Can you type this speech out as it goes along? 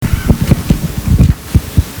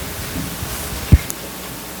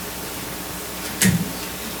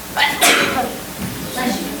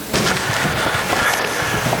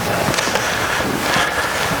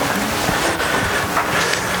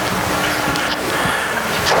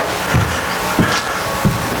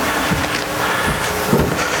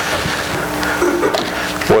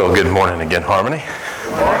Good morning again, Harmony.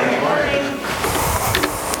 Good morning.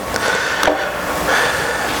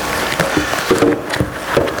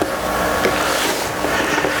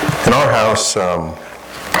 In our house,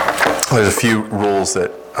 there's a few rules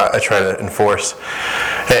that I try to enforce.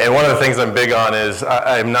 And one of the things I'm big on is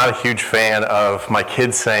I'm not a huge fan of my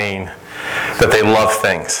kids saying that they love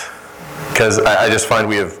things. Because I just find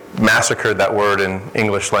we have massacred that word in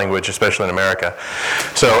English language, especially in America.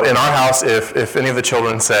 So in our house, if any of the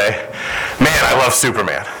children say, man, I love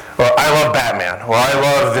Superman, or I love Batman, or I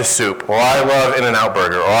love this soup, or I love In-N-Out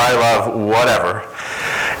Burger, or I love whatever,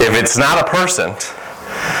 if it's not a person,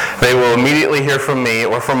 they will immediately hear from me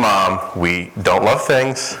or from Mom, we don't love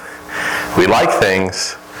things, we like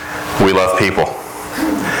things, we love people.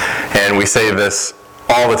 And we say this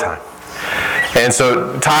all the time. And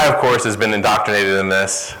so Ty, of course, has been indoctrinated in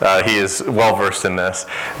this. He is well-versed in this.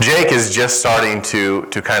 Jake is just starting to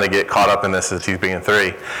kind of get caught up in this as he's being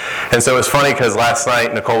 3. And so it's funny because last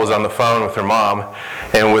night Nicole was on the phone with her mom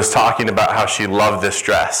and was talking about how she loved this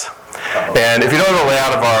dress. And if you know the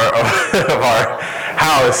layout of our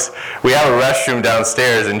house, we have a restroom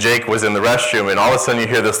downstairs, and Jake was in the restroom, and all of a sudden you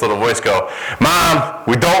hear this little voice go, Mom,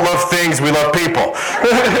 we don't love things, we love people.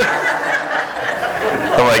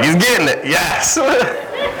 I'm like, he's getting it, yes.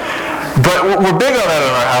 But we're big on that in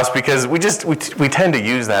our house because we tend to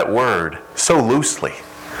use that word so loosely.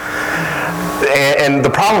 And the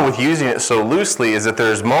problem with using it so loosely is that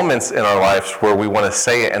there's moments in our lives where we want to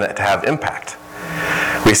say it and it to have impact.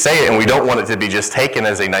 We say it and we don't want it to be just taken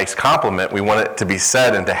as a nice compliment. We want it to be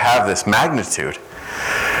said and to have this magnitude.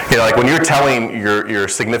 You know, like when you're telling your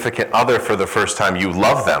significant other for the first time you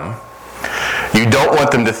love them, you don't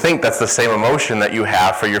want them to think that's the same emotion that you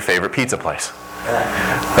have for your favorite pizza place.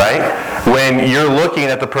 Right? When you're looking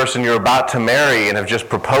at the person you're about to marry and have just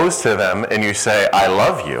proposed to them and you say, I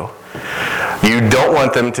love you, you don't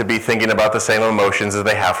want them to be thinking about the same emotions as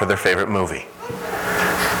they have for their favorite movie.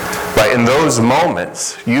 Right? In those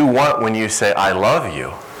moments, you want, when you say, I love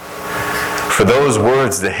you, for those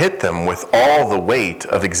words to hit them with all the weight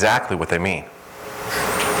of exactly what they mean.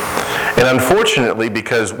 And unfortunately,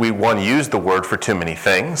 because we, one, use the word for too many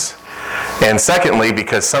things, and secondly,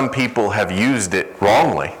 because some people have used it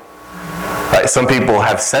wrongly. Right? Some people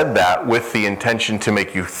have said that with the intention to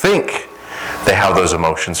make you think they have those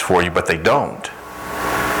emotions for you, but they don't.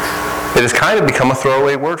 It has kind of become a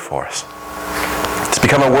throwaway word for us. It's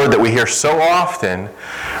become a word that we hear so often,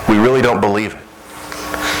 we really don't believe it.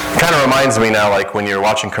 It kind of reminds me now, like when you're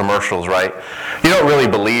watching commercials, right? You don't really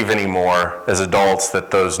believe anymore as adults that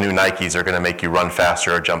those new Nikes are going to make you run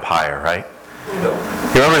faster or jump higher, right?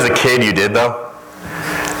 You remember as a kid you did, though?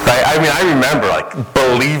 Right? I mean, I remember like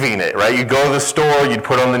believing it, right? You'd go to the store, you'd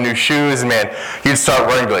put on the new shoes, and man, you'd start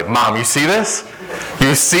running, be like, Mom, you see this?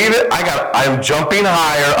 You see that? I am jumping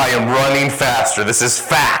higher, I am running faster. This is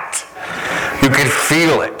fact. You could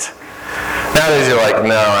feel it. Nowadays you're like,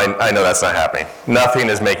 no, I know that's not happening. Nothing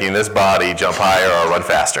is making this body jump higher or run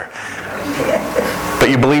faster. But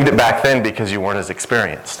you believed it back then because you weren't as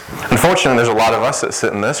experienced. Unfortunately, there's a lot of us that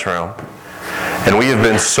sit in this room, and we have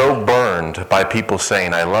been so burned by people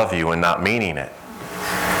saying, I love you, and not meaning it,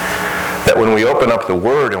 that when we open up the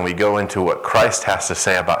Word and we go into what Christ has to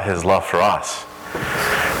say about His love for us,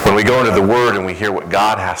 when we go into the Word and we hear what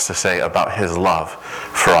God has to say about His love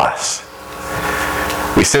for us,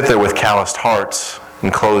 we sit there with calloused hearts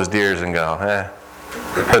and closed ears and go,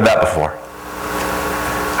 heard that before.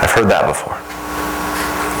 I've heard that before.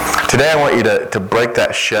 Today I want you to break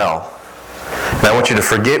that shell. And I want you to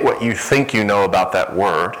forget what you think you know about that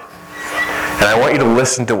word. And I want you to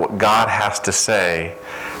listen to what God has to say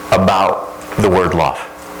about the word love.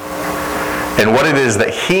 And what it is that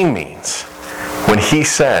He means when He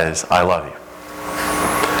says, I love you.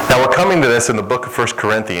 Now we're coming to this in the book of 1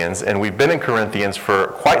 Corinthians, and we've been in Corinthians for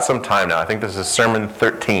quite some time now. I think this is Sermon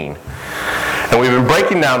 13. And we've been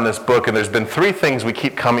breaking down this book, and there's been 3 things we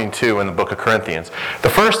keep coming to in the book of Corinthians. The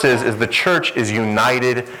first is the church is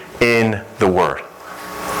united in the Word.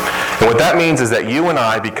 And what that means is that you and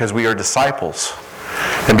I, because we are disciples,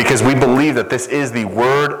 and because we believe that this is the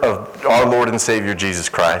Word of our Lord and Savior Jesus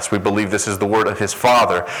Christ, we believe this is the Word of His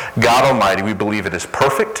Father, God Almighty, we believe it is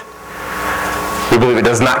perfect, we believe it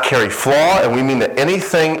does not carry flaw, and we mean that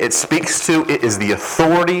anything it speaks to, it is the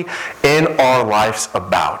authority in our lives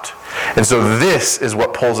about. And so this is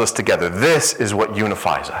what pulls us together. This is what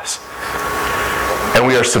unifies us. And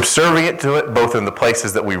we are subservient to it, both in the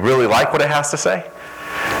places that we really like what it has to say,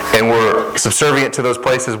 and we're subservient to those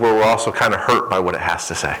places where we're also kind of hurt by what it has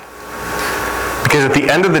to say. Because at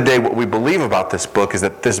the end of the day, what we believe about this book is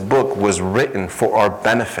that this book was written for our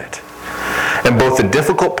benefit. And both the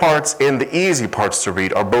difficult parts and the easy parts to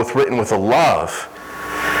read are both written with a love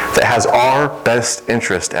that has our best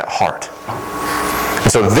interest at heart.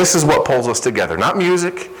 And so this is what pulls us together. Not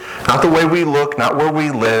music, not the way we look, not where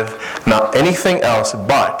we live, not anything else,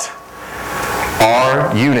 but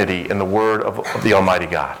our unity in the Word of the Almighty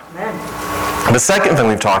God. Amen. The second thing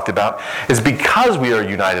we've talked about is because we are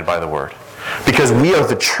united by the Word, because we are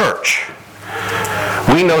the church,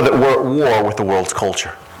 we know that we're at war with the world's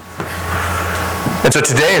culture. And so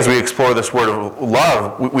today, as we explore this word of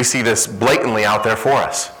love, we see this blatantly out there for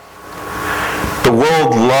us. The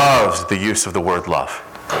world loves the use of the word love.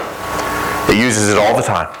 It uses it all the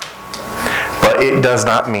time. But it does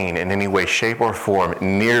not mean in any way, shape, or form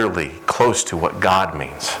nearly close to what God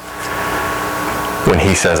means when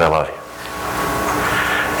He says, I love you.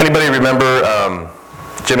 Anybody remember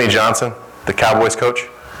Jimmy Johnson, the Cowboys coach?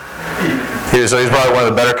 He's probably one of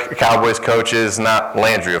the better Cowboys coaches, not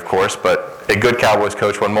Landry, of course, but a good Cowboys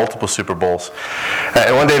coach, won multiple Super Bowls.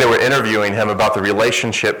 And one day they were interviewing him about the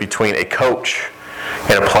relationship between a coach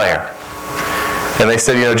and a player. And they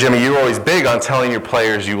said, Jimmy, you were always big on telling your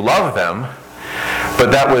players you love them,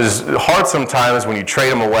 but that was hard sometimes when you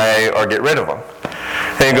trade them away or get rid of them.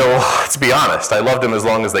 And you go, well, let's be honest, I loved them as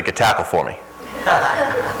long as they could tackle for me.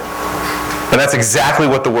 And that's exactly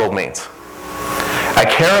what the world means. I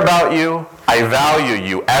care about you, I value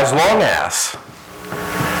you, as long as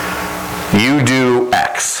you do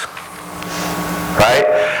X. Right?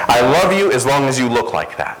 I love you as long as you look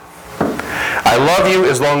like that. I love you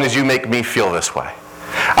as long as you make me feel this way.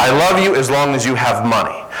 I love you as long as you have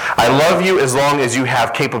money. I love you as long as you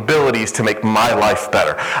have capabilities to make my life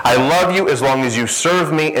better. I love you as long as you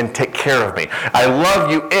serve me and take care of me. I love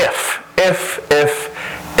you if.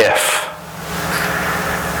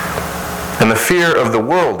 And the fear of the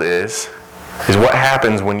world is what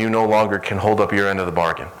happens when you no longer can hold up your end of the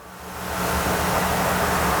bargain.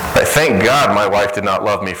 But thank God my wife did not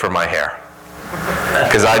love me for my hair,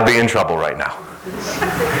 because I'd be in trouble right now.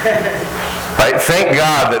 Right? Thank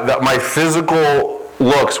God that my physical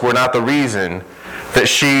looks were not the reason that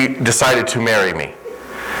she decided to marry me,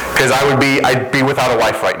 because I'd be without a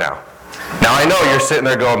wife right now. Now I know you're sitting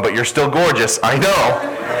there going, but you're still gorgeous. I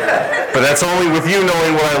know. But that's only with you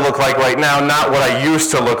knowing what I look like right now, not what I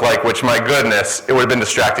used to look like, which, my goodness, it would have been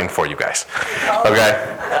distracting for you guys.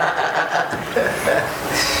 Okay?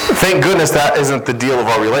 Thank goodness that isn't the deal of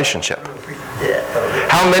our relationship.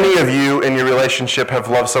 How many of you in your relationship have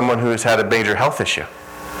loved someone who has had a major health issue?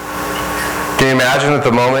 Can you imagine at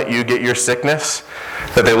the moment you get your sickness,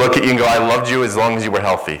 that they look at you and go, I loved you as long as you were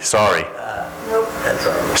healthy. Sorry. Nope, that's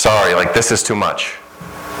all right. Sorry, like this is too much.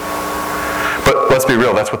 But let's be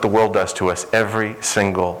real, that's what the world does to us every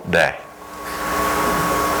single day.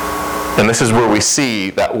 And this is where we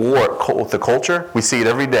see that war with the culture. We see it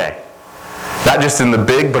every day. Not just in the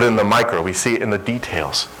big, but in the micro. We see it in the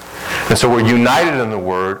details. And so we're united in the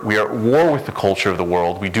Word. We are at war with the culture of the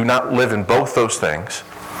world. We do not live in both those things.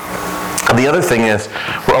 And the other thing is,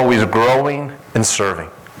 we're always growing and serving.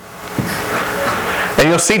 And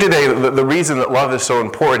you'll see today the reason that love is so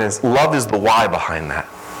important is love is the why behind that.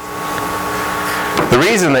 The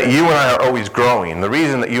reason that you and I are always growing, the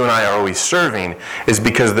reason that you and I are always serving, is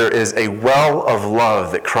because there is a well of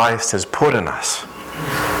love that Christ has put in us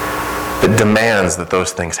that demands that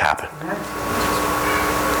those things happen.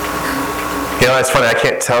 It's funny, I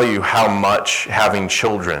can't tell you how much having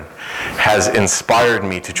children has inspired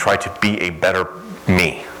me to try to be a better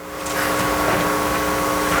me.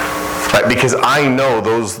 Right? Because I know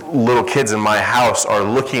those little kids in my house are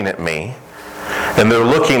looking at me, and they're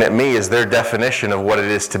looking at me as their definition of what it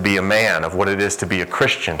is to be a man, of what it is to be a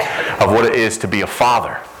Christian, of what it is to be a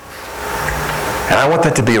father. And I want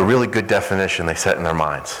that to be a really good definition they set in their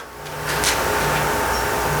minds.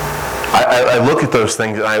 I look at those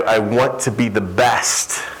things and I want to be the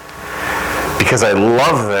best because I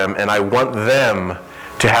love them and I want them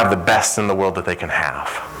to have the best in the world that they can have.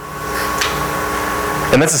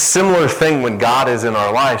 And that's a similar thing when God is in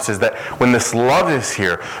our lives, is that when this love is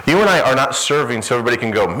here, you and I are not serving so everybody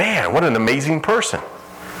can go, man, what an amazing person.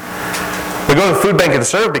 We go to the food bank and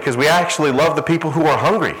serve because we actually love the people who are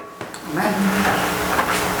hungry. Right?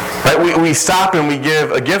 We stop and we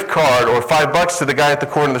give a gift card or $5 to the guy at the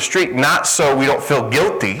corner of the street, not so we don't feel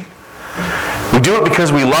guilty. We do it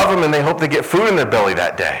because we love them and they hope they get food in their belly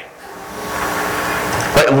that day.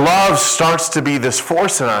 Right? Love starts to be this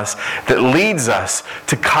force in us that leads us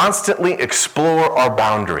to constantly explore our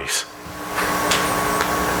boundaries.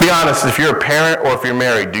 Be honest, if you're a parent or if you're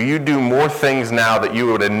married, do you do more things now that you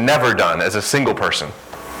would have never done as a single person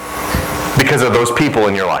because of those people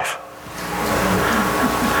in your life?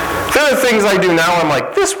 There are things I do now I'm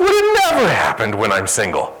like, this would have never happened when I'm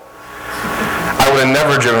single. I would have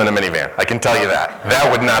never driven a minivan. I can tell you that.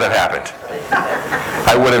 That would not have happened.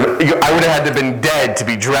 I would have had to have been dead to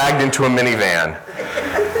be dragged into a minivan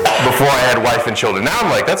before I had wife and children. Now I'm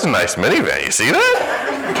like, that's a nice minivan. You see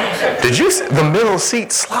that? Did you see? The middle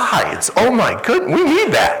seat slides. Oh my goodness, we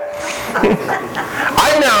need that.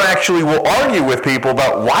 I now actually will argue with people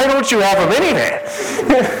about why don't you have a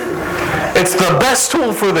minivan? It's the best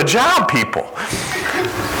tool for the job, people.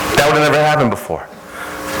 That would have never happened before.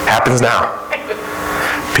 Happens now.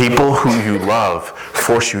 People who you love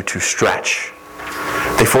force you to stretch.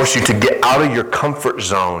 They force you to get out of your comfort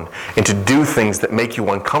zone and to do things that make you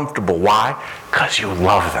uncomfortable. Why? Because you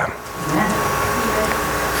love them.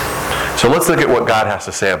 So let's look at what God has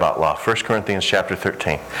to say about love. 1 Corinthians chapter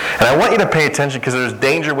 13. And I want you to pay attention because there's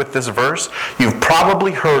danger with this verse. You've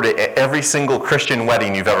probably heard it at every single Christian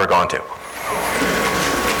wedding you've ever gone to.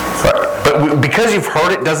 But because you've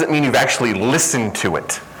heard it doesn't mean you've actually listened to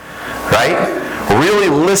it. Right? Really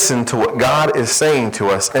listen to what God is saying to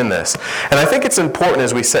us in this. And I think it's important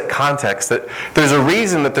as we set context that there's a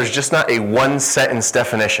reason that there's just not a one-sentence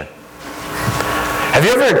definition. Have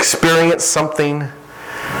you ever experienced something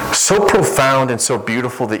so profound and so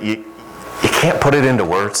beautiful that you can't put it into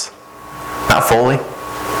words? Not fully?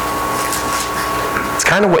 It's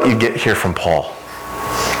kind of what you get here from Paul.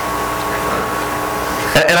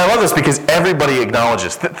 And I love this because everybody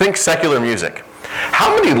acknowledges. Think secular music.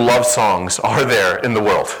 How many love songs are there in the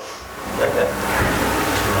world?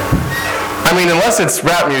 I mean, unless it's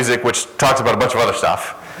rap music, which talks about a bunch of other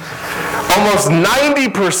stuff, almost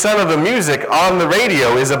 90% of the music on the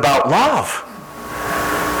radio is about love.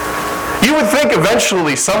 You would think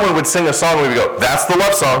eventually someone would sing a song and we'd go, that's the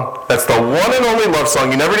love song. That's the one and only love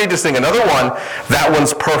song. You never need to sing another one. That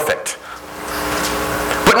one's perfect.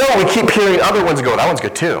 But no, we keep hearing other ones go, that one's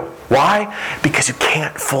good too. Why? Because you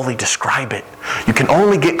can't fully describe it. You can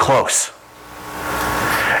only get close.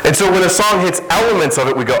 And so when a song hits elements of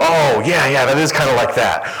it, we go, oh, yeah, that is kind of like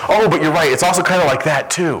that. Oh, but you're right, it's also kind of like that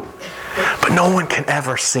too. But no one can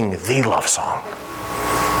ever sing the love song.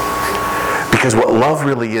 Because what love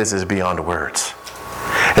really is beyond words.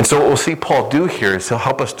 And so what we'll see Paul do here is he'll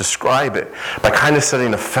help us describe it by kind of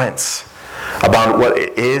setting a fence about what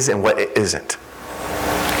it is and what it isn't.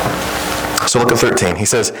 So look at 13. He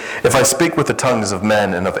says, if I speak with the tongues of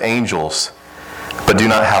men and of angels, but do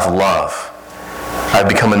not have love, I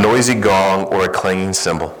become a noisy gong or a clanging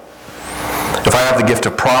cymbal. If I have the gift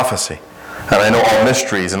of prophecy, and I know all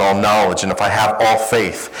mysteries and all knowledge, and if I have all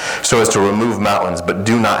faith so as to remove mountains, but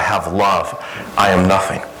do not have love, I am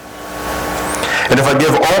nothing. And if I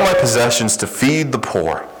give all my possessions to feed the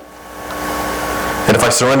poor, and if I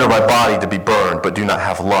surrender my body to be burned, but do not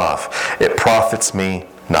have love, it profits me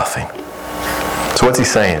nothing. So what's he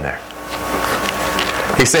saying there?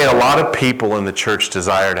 He's saying a lot of people in the church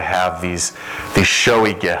desire to have these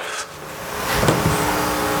showy gifts.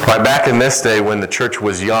 Right, back in this day when the church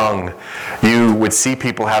was young, you would see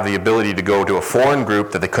people have the ability to go to a foreign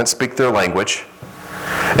group that they couldn't speak their language,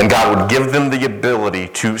 and God would give them the ability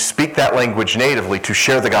to speak that language natively to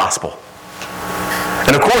share the gospel.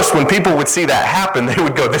 And of course, when people would see that happen, they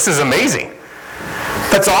would go, this is amazing.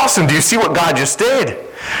 That's awesome. Do you see what God just did?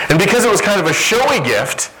 And because it was kind of a showy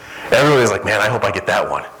gift, everybody was like, man, I hope I get that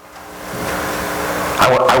one.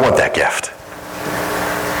 I want that gift.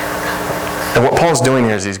 And what Paul's doing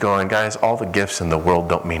here is he's going, guys, all the gifts in the world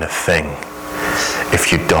don't mean a thing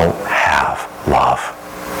if you don't have love.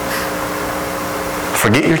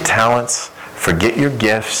 Forget your talents. Forget your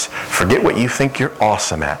gifts. Forget what you think you're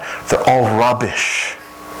awesome at. They're all rubbish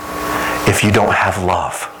if you don't have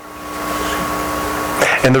love.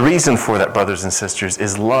 And the reason for that, brothers and sisters,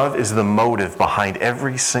 is love is the motive behind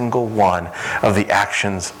every single one of the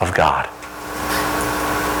actions of God.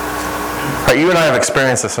 Right, you and I have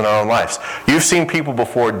experienced this in our own lives. You've seen people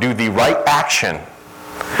before do the right action,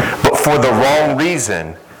 but for the wrong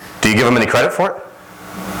reason. Do you give them any credit for it?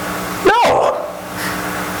 No.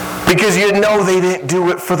 Because you know they didn't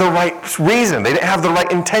do it for the right reason. They didn't have the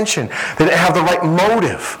right intention. They didn't have the right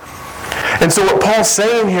motive. And so what Paul's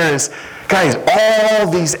saying here is, guys, all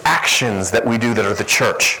these actions that we do that are the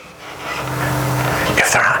church,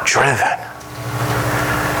 if they're not driven,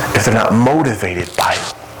 if they're not motivated by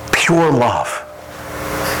pure love,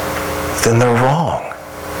 then they're wrong.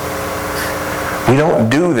 We don't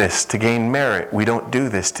do this to gain merit. We don't do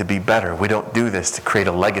this to be better. We don't do this to create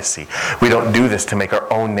a legacy. We don't do this to make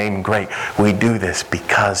our own name great. We do this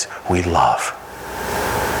because we love.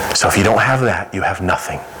 So if you don't have that, you have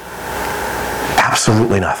nothing.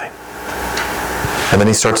 Absolutely nothing. And then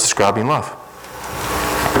he starts describing love.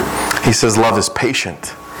 He says love is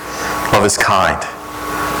patient. Love is kind.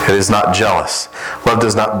 It is not jealous. Love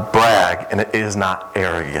does not brag, and it is not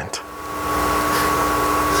arrogant.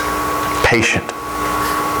 Patient.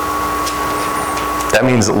 That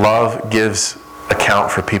means love gives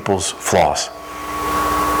account for people's flaws.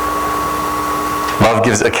 Love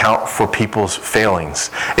gives account for people's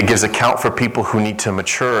failings. It gives account for people who need to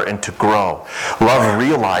mature and to grow. Love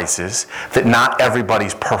realizes that not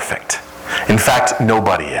everybody's perfect. In fact,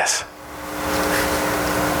 nobody is.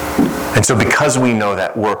 And so because we know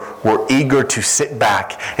that, we're eager to sit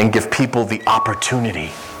back and give people the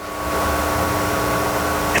opportunity.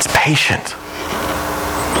 It's patient.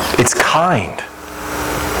 It's kind.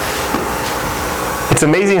 It's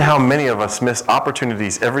amazing how many of us miss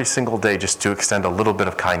opportunities every single day just to extend a little bit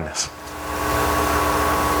of kindness.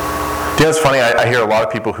 Do you know what's funny? I hear a lot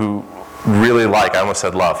of people who really like, I almost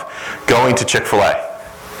said love, going to Chick-fil-A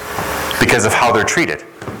because of how they're treated.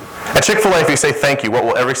 At Chick-fil-A, if you say thank you, what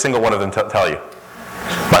will every single one of them tell you?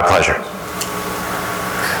 My pleasure.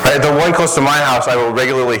 Right, the one close to my house, I will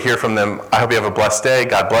regularly hear from them, I hope you have a blessed day,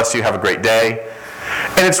 God bless you, have a great day.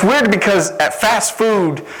 And it's weird because at fast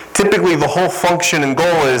food, typically the whole function and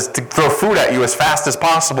goal is to throw food at you as fast as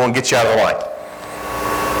possible and get you out of the line.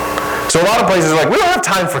 So a lot of places are like, we don't have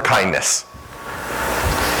time for kindness.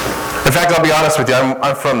 In fact, I'll be honest with you,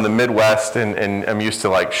 I'm from the Midwest and I'm used to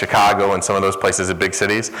like Chicago and some of those places in big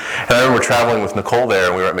cities. And I remember traveling with Nicole there,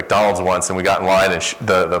 and we were at McDonald's once, and we got in line, and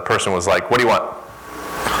the person was like, what do you want?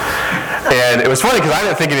 And it was funny because I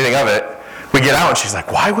didn't think anything of it. We get out and she's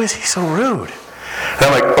like, why was he so rude? And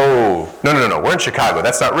I'm like, oh, no, we're in Chicago.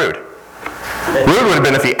 That's not rude. Rude would have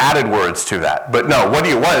been if he added words to that. But no, what do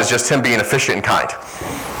you want is just him being efficient and kind.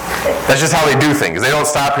 That's just how they do things. They don't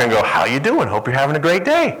stop here and go, how you doing? Hope you're having a great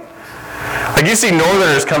day. Like you see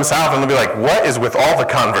Northerners come south and they'll be like, what is with all the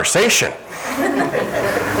conversation?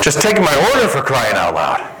 Just taking my order, for crying out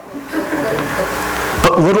loud.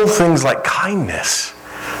 But little things like kindness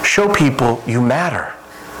show people you matter.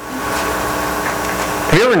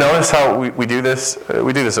 Have you ever noticed how we do this?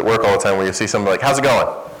 We do this at work all the time where you see somebody like, how's it going?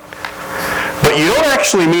 But you don't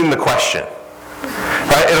actually mean the question.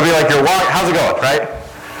 Right? It'll be like you're walking, how's it going, right?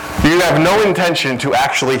 You have no intention to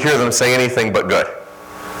actually hear them say anything but good.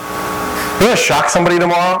 You're going to shock somebody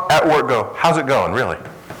tomorrow at work, go, how's it going, really?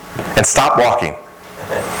 And stop walking.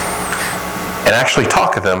 And actually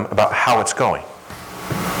talk to them about how it's going.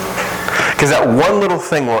 Because that one little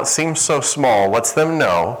thing, while it seems so small, lets them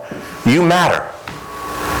know you matter.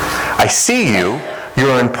 I see you,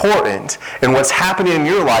 you're important, and what's happening in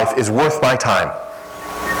your life is worth my time.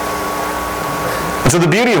 And so the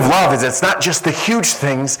beauty of love is it's not just the huge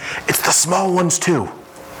things, it's the small ones too.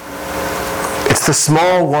 It's the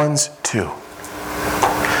small ones too.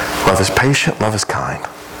 Love is patient, love is kind.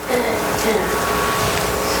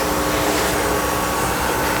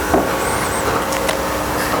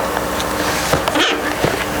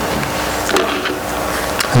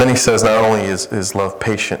 And then he says not only is love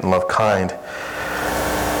patient and love kind,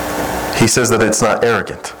 he says that it's not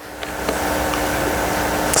arrogant.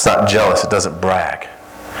 It's not jealous. It doesn't brag.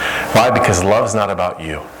 Why? Because love's not about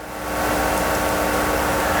you.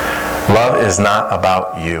 Love is not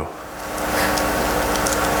about you.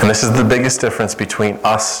 And this is the biggest difference between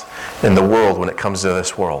us and the world when it comes to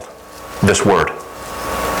this word.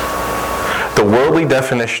 The worldly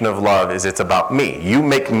definition of love is it's about me. You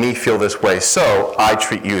make me feel this way, so I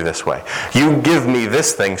treat you this way. You give me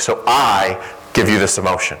this thing, so I give you this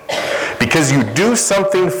emotion. Because you do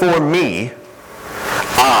something for me,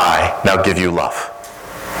 I now give you love.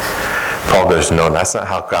 Paul goes, no, that's not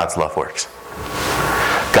how God's love works.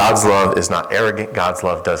 God's love is not arrogant. God's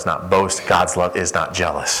love does not boast. God's love is not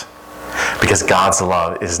jealous. Because God's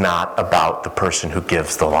love is not about the person who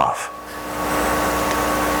gives the love.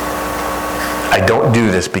 I don't do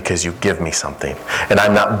this because you give me something. And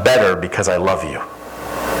I'm not better because I love you.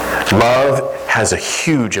 Love has a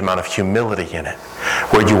huge amount of humility in it,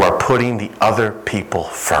 where you are putting the other people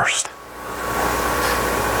first.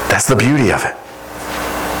 That's the beauty of it.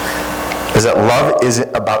 Is that love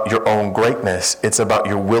isn't about your own greatness, it's about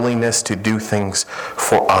your willingness to do things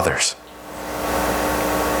for others.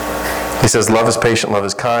 He says, love is patient, love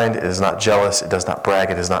is kind, it is not jealous, it does not brag,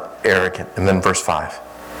 it is not arrogant. And then verse 5.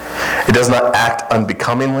 It does not act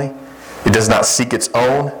unbecomingly, it does not seek its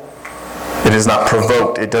own, it is not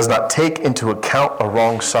provoked, it does not take into account a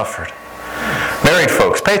wrong suffered. Married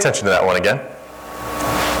folks, pay attention to that one again.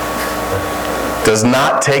 Does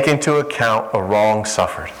not take into account a wrong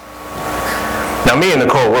suffered. Now, me and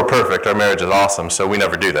Nicole, we're perfect. Our marriage is awesome, so we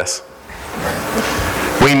never do this.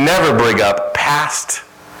 We never bring up past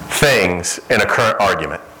things in a current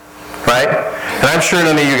argument. right? And I'm sure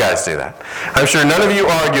none of you guys do that. I'm sure none of you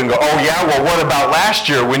argue and go, oh yeah, well what about last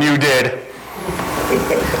year when you did?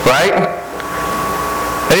 Right?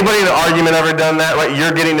 Anybody in an argument ever done that? Right?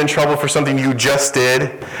 You're getting in trouble for something you just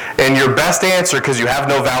did, and your best answer, because you have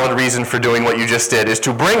no valid reason for doing what you just did, is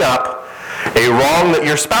to bring up a wrong that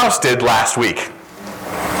your spouse did last week.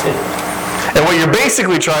 And what you're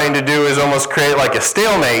basically trying to do is almost create like a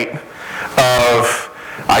stalemate of,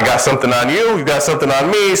 I got something on you, you got something on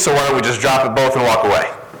me, so why don't we just drop it both and walk away?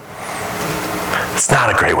 It's not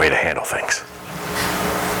a great way to handle things.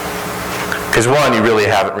 Because one, you really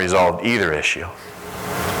haven't resolved either issue.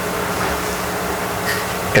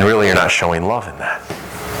 And really you're not showing love in that.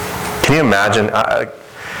 Can you imagine,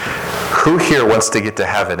 who here wants to get to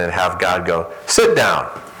heaven and have God go, sit down,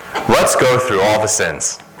 let's go through all the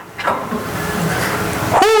sins?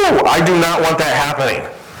 Whew, I do not want that happening.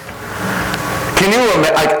 Can you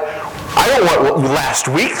imagine? I don't want last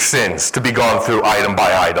week's sins to be gone through item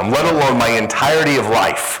by item, let alone my entirety of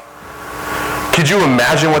life. Could you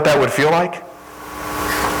imagine what that would feel like?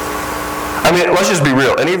 I mean, let's just be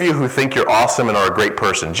real. Any of you who think you're awesome and are a great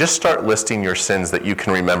person, just start listing your sins that you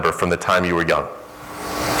can remember from the time you were young.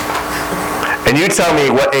 And you tell me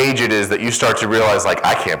what age it is that you start to realize, like,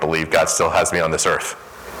 I can't believe God still has me on this earth.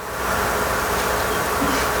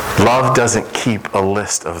 Love doesn't keep a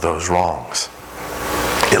list of those wrongs.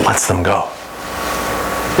 It lets them go.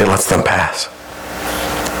 It lets them pass.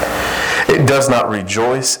 It does not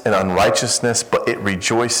rejoice in unrighteousness, but it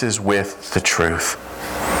rejoices with the truth.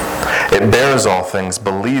 It bears all things,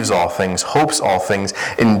 believes all things, hopes all things,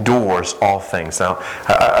 endures all things. Now,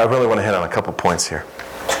 I really want to hit on a couple points here.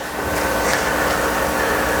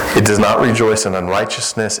 It does not rejoice in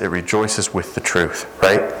unrighteousness, it rejoices with the truth,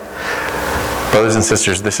 right? Brothers and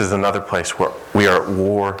sisters, this is another place where we are at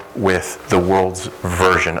war with the world's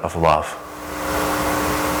version of love.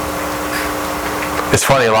 It's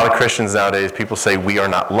funny, a lot of Christians nowadays, people say we are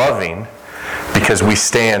not loving because we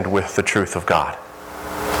stand with the truth of God.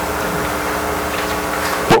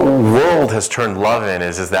 What the world has turned love in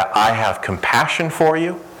is that I have compassion for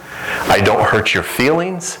you, I don't hurt your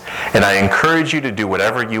feelings, and I encourage you to do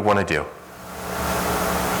whatever you want to do.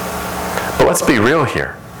 But let's be real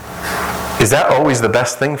here. Is that always the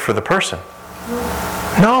best thing for the person?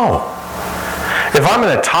 No. If I'm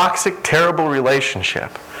in a toxic, terrible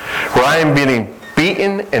relationship where I am being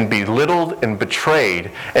beaten and belittled and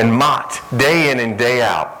betrayed and mocked day in and day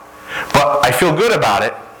out, but I feel good about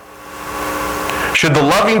it, should the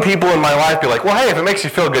loving people in my life be like, well, hey, if it makes you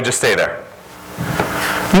feel good, just stay there?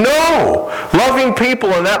 No! Loving people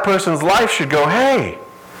in that person's life should go, hey,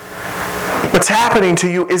 what's happening to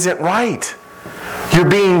you isn't right. You're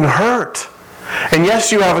being hurt. And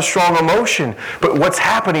yes, you have a strong emotion, but what's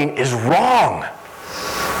happening is wrong.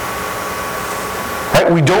 Right?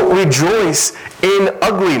 We don't rejoice in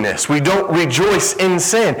ugliness. We don't rejoice in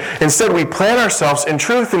sin. Instead, we plant ourselves in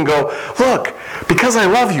truth and go, look, because I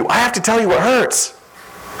love you, I have to tell you what hurts.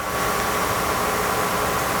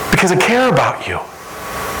 Because I care about you.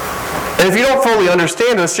 And if you don't fully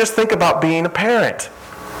understand this, just think about being a parent.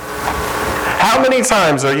 How many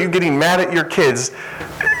times are you getting mad at your kids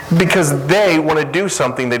because they want to do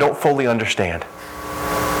something they don't fully understand?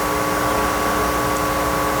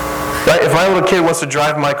 Right? If my little kid wants to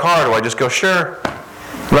drive my car, do I just go, sure?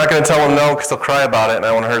 I'm not going to tell him no because he'll cry about it and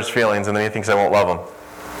I want to hurt his feelings and then he thinks I won't love him.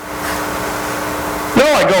 No,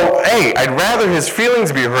 I go, hey, I'd rather his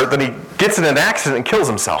feelings be hurt than he gets in an accident and kills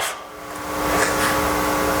himself.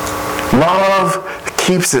 Love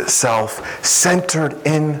keeps itself centered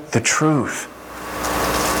in the truth.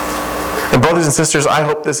 And brothers and sisters, I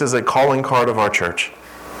hope this is a calling card of our church.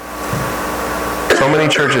 So many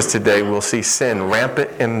churches today will see sin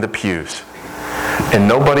rampant in the pews. And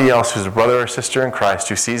nobody else who's a brother or sister in Christ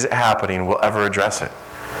who sees it happening will ever address it.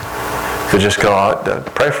 They'll just go,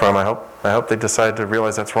 pray for them. I hope they decide to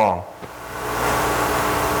realize that's wrong.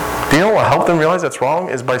 Do you know what helped them realize that's wrong?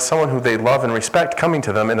 Is by someone who they love and respect coming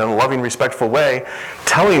to them in a loving, respectful way,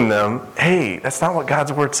 telling them, hey, that's not what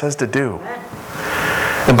God's word says to do.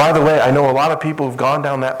 And by the way, I know a lot of people who've gone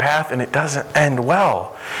down that path and it doesn't end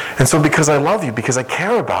well. And so because I love you, because I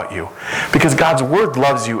care about you, because God's word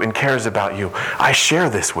loves you and cares about you, I share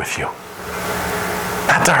this with you.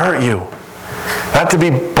 Not to hurt you, not to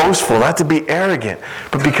be boastful, not to be arrogant,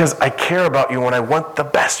 but because I care about you and I want the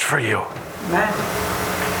best for you. Amen.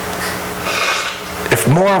 If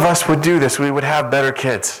more of us would do this, we would have better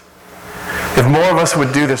kids. If more of us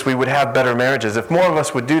would do this, we would have better marriages. If more of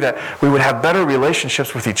us would do that, we would have better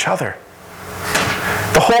relationships with each other.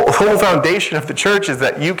 The whole foundation of the church is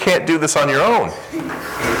that you can't do this on your own.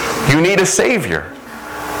 You need a Savior.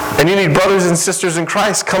 And you need brothers and sisters in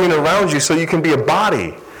Christ coming around you so you can be a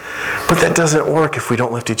body. But that doesn't work if we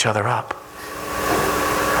don't lift each other up.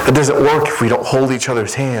 It doesn't work if we don't hold each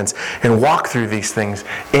other's hands and walk through these things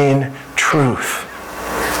in truth.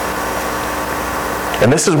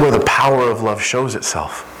 And this is where the power of love shows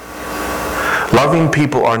itself. Loving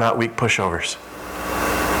people are not weak pushovers.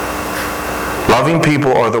 Loving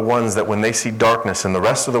people are the ones that when they see darkness and the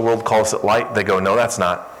rest of the world calls it light, they go, no, that's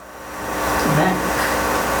not. Amen.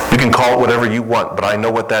 You can call it whatever you want, but I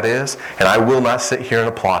know what that is, and I will not sit here and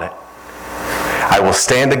applaud it. I will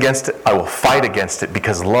stand against it. I will fight against it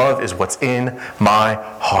because love is what's in my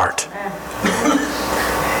heart.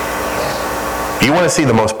 You want to see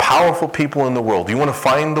the most powerful people in the world. You want to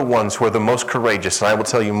find the ones who are the most courageous, and I will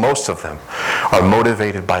tell you most of them are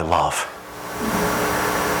motivated by love.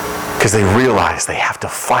 Because they realize they have to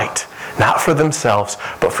fight, not for themselves,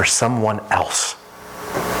 but for someone else.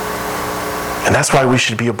 And that's why we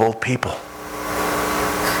should be a bold people.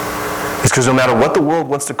 It's because no matter what the world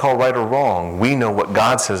wants to call right or wrong, we know what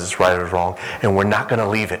God says is right or wrong, and we're not going to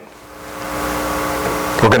leave it.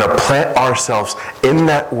 We're going to plant ourselves in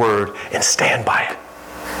that word and stand by it.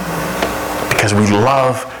 Because we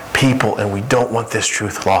love people and we don't want this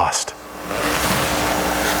truth lost.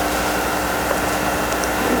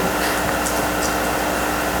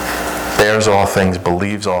 Bears all things,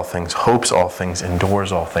 believes all things, hopes all things,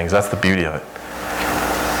 endures all things. That's the beauty of it.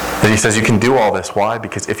 And he says you can do all this. Why?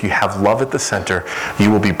 Because if you have love at the center,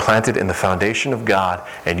 you will be planted in the foundation of God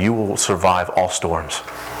and you will survive all storms.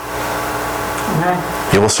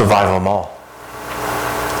 You will survive them all.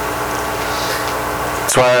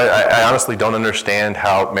 That's why I honestly don't understand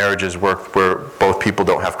how marriages work where both people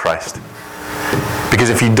don't have Christ.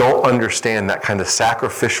 Because if you don't understand that kind of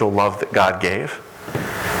sacrificial love that God gave,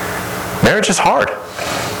 marriage is hard.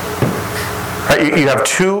 Right? You have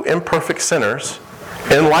two imperfect sinners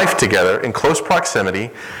in life together, in close proximity,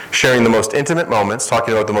 sharing the most intimate moments,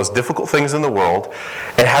 talking about the most difficult things in the world,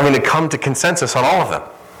 and having to come to consensus on all of them.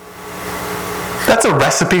 That's a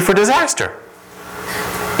recipe for disaster.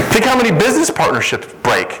 Think how many business partnerships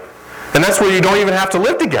break. And that's where you don't even have to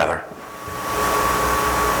live together.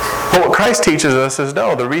 But what Christ teaches us is,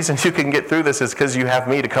 no, the reason you can get through this is because you have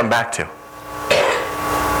me to come back to.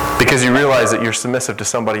 Because you realize that you're submissive to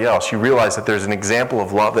somebody else. You realize that there's an example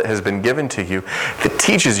of love that has been given to you that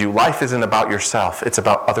teaches you life isn't about yourself. It's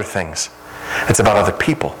about other things. It's about other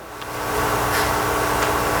people.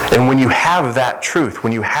 And when you have that truth,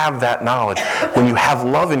 when you have that knowledge, when you have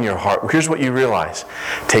love in your heart, here's what you realize.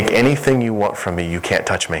 Take anything you want from me, you can't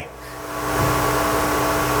touch me.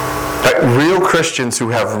 Right? Real Christians who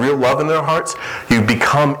have real love in their hearts, you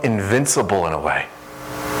become invincible in a way.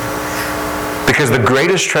 Because the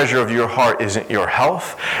greatest treasure of your heart isn't your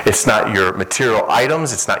health, it's not your material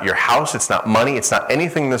items, it's not your house, it's not money, it's not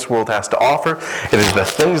anything this world has to offer. It is the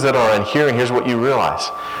things that are in here, and here's what you realize.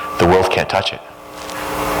 The world can't touch it.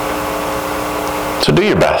 So do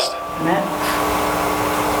your best. Amen.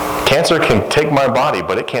 Cancer can take my body,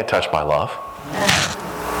 but it can't touch my love.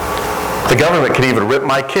 The government can even rip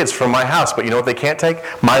my kids from my house, but you know what they can't take?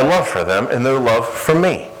 My love for them and their love for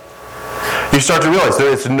me. You start to realize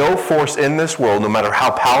there is no force in this world, no matter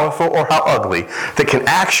how powerful or how ugly, that can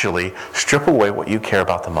actually strip away what you care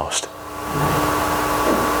about the most.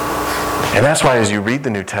 And that's why as you read the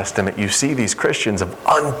New Testament, you see these Christians of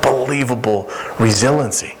unbelievable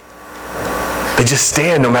resiliency. They just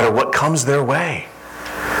stand no matter what comes their way.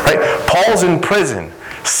 Right? Paul's in prison,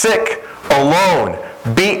 sick, alone,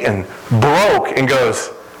 beaten, broke, and goes,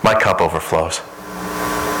 my cup overflows.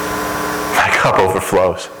 My cup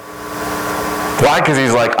overflows. Why? Because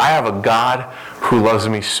he's like, I have a God who loves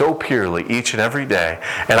me so purely each and every day,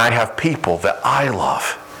 and I have people that I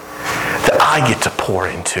love, that I get to pour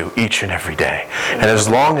into each and every day. And as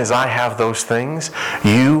long as I have those things,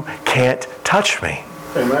 you can't touch me.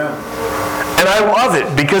 Amen. And I love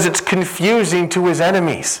it because it's confusing to his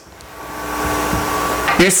enemies.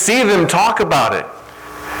 You see them talk about it.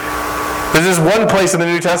 There's this one place in the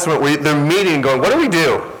New Testament where they're meeting going, what do we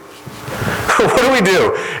do? What do we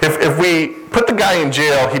do? If we put the guy in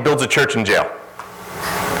jail, he builds a church in jail.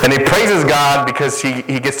 And he praises God because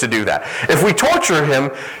he gets to do that. If we torture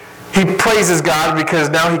him, he praises God because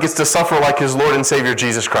now he gets to suffer like his Lord and Savior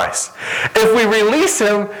Jesus Christ. If we release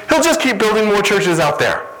him, he'll just keep building more churches out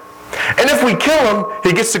there. And if we kill him,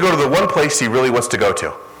 he gets to go to the one place he really wants to go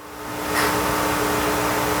to.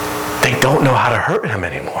 They don't know how to hurt him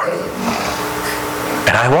anymore.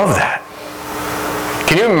 And I love that.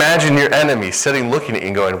 Can you imagine your enemy sitting looking at you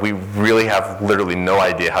and going, we really have literally no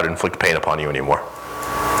idea how to inflict pain upon you anymore.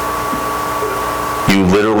 You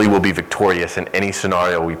literally will be victorious in any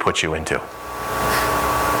scenario we put you into.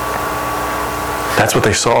 That's what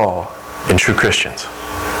they saw in true Christians,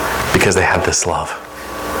 because they had this love.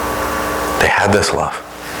 They had this love.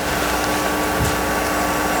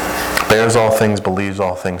 Bears all things, believes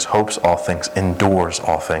all things, hopes all things, endures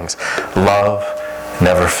all things. Love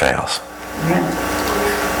never fails. Amen.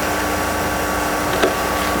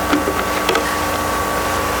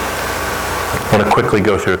 I want to quickly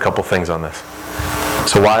go through a couple things on this.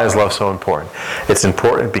 So why is love so important? It's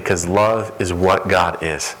important because love is what God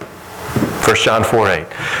is. 1 John 4:8.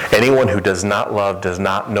 Anyone who does not love does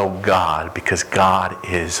not know God, because God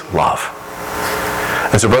is love.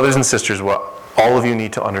 And so, brothers and sisters, what all of you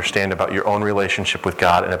need to understand about your own relationship with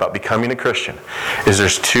God and about becoming a Christian is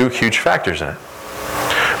there's two huge factors in it.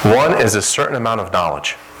 One is a certain amount of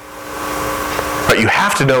knowledge. But you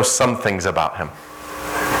have to know some things about Him.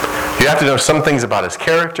 You have to know some things about His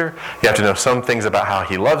character. You have to know some things about how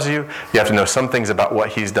He loves you. You have to know some things about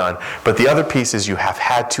what He's done. But the other piece is you have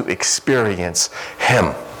had to experience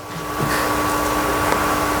Him.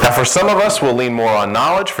 Now, for some of us, we'll lean more on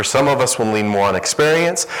knowledge. For some of us, we'll lean more on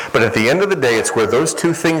experience. But at the end of the day, it's where those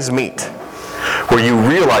two things meet, where you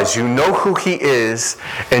realize you know who He is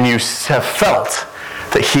and you have felt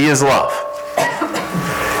that He is love.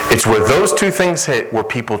 It's where those two things hit, where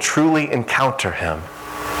people truly encounter Him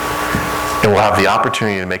and will have the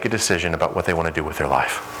opportunity to make a decision about what they want to do with their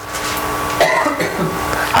life.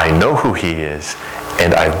 I know who He is,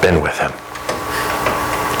 and I've been with Him.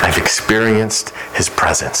 I've experienced His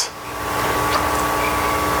presence.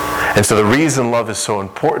 And so the reason love is so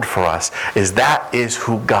important for us is that is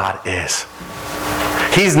who God is.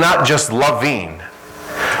 He's not just loving.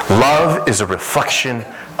 Love is a reflection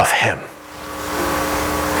of Him.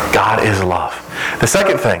 God is love. The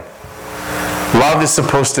second thing, love is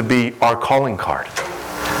supposed to be our calling card.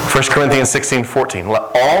 1 Corinthians 16:14. Let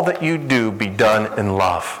all that you do be done in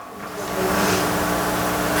love.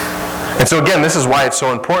 And so again, this is why it's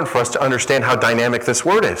so important for us to understand how dynamic this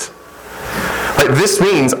word is. Like, this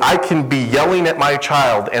means I can be yelling at my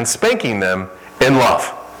child and spanking them in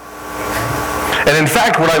love. And in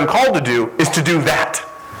fact, what I'm called to do is to do that.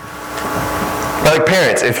 Like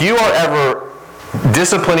parents, if you are ever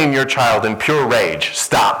disciplining your child in pure rage,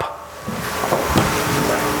 stop.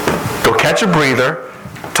 Go catch a breather,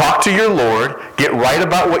 talk to your Lord, get right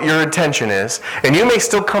about what your intention is, and you may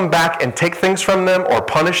still come back and take things from them or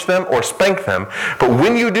punish them or spank them, but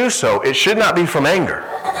when you do so, it should not be from anger.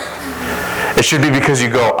 It should be because you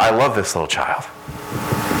go, I love this little child.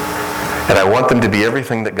 And I want them to be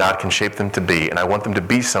everything that God can shape them to be, and I want them to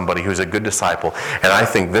be somebody who's a good disciple, and I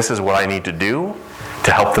think this is what I need to do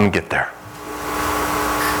to help them get there.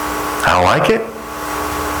 I don't like it,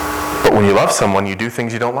 but when you love someone, you do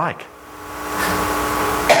things you don't like.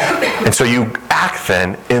 And so you act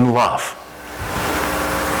then in love.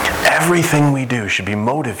 Everything we do should be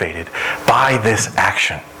motivated by this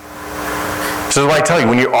action. So I tell you,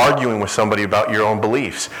 when you're arguing with somebody about your own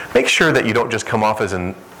beliefs, make sure that you don't just come off as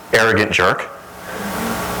an arrogant jerk.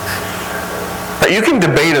 That you can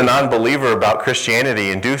debate a non-believer about Christianity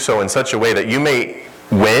and do so in such a way that you may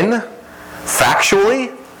win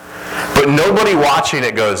factually, but nobody watching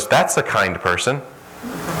it goes, that's a kind person.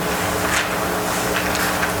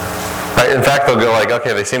 Right? In fact, they'll go like,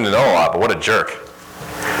 okay, they seem to know a lot, but what a jerk.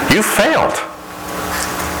 You failed.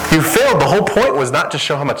 You failed. The whole point was not to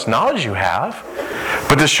show how much knowledge you have,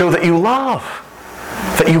 but to show that you love,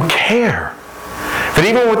 that you care. That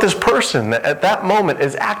even with this person that at that moment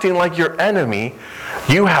is acting like your enemy,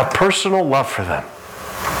 you have personal love for them.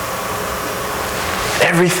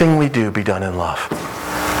 Everything we do be done in love.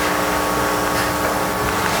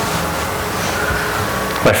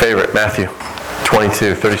 My favorite, Matthew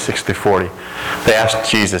 22, 36 through 40. They asked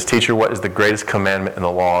Jesus, Teacher, what is the greatest commandment in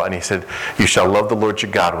the law? And He said, you shall love the Lord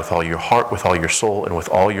your God with all your heart, with all your soul, and with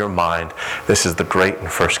all your mind. This is the great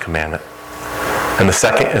and first commandment. And the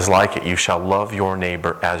second is like it. You shall love your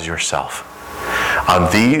neighbor as yourself.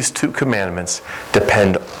 On these two commandments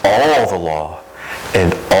depend all the law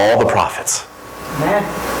and all the prophets. Amen.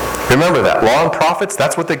 Remember that. Law and prophets,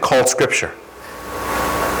 that's what they called Scripture.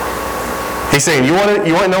 He's saying, you want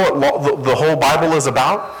to know what the whole Bible is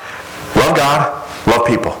about? Love God, love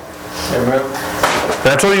people. Amen. And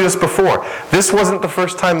I told you this before. This wasn't the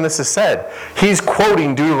first time this is said. He's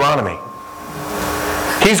quoting Deuteronomy.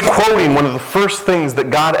 He's quoting one of the first things that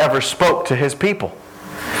God ever spoke to His people.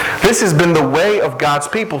 This has been the way of God's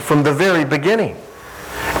people from the very beginning.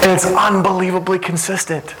 And it's unbelievably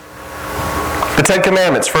consistent. The Ten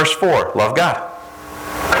Commandments, first 4, love God.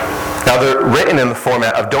 Now they're written in the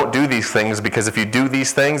format of don't do these things, because if you do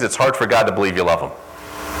these things, it's hard for God to believe you love Him.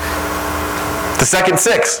 The second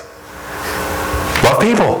 6, love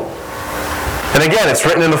people. And again, it's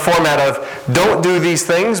written in the format of don't do these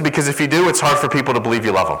things, because if you do, it's hard for people to believe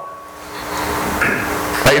you love them.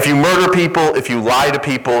 Right? If you murder people, if you lie to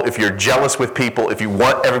people, if you're jealous with people, if you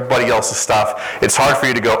want everybody else's stuff, it's hard for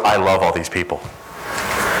you to go, I love all these people.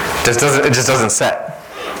 It just doesn't set.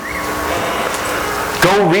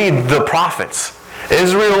 Go read the prophets.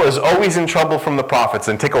 Israel is always in trouble from the prophets,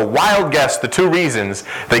 and take a wild guess the two reasons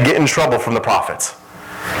they get in trouble from the prophets.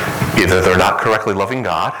 Either they're not correctly loving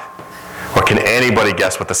God, or can anybody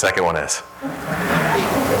guess what the second one is?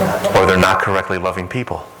 Or they're not correctly loving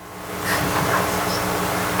people.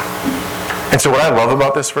 And so what I love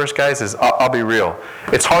about this verse, guys, is I'll be real.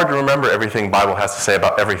 It's hard to remember everything the Bible has to say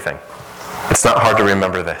about everything. It's not hard to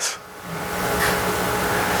remember this.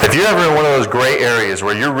 If you're ever in one of those gray areas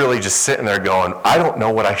where you're really just sitting there going, I don't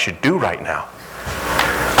know what I should do right now.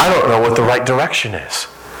 I don't know what the right direction is.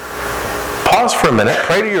 Pause for a minute,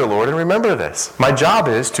 pray to your Lord, and remember this. My job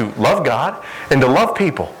is to love God and to love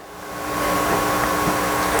people.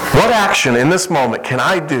 What action in this moment can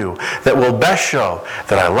I do that will best show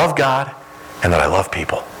that I love God and that I love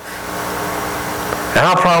people? And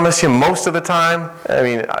I'll promise you, most of the time, I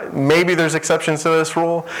mean, maybe there's exceptions to this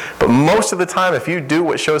rule, but most of the time, if you do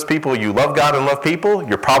what shows people you love God and love people,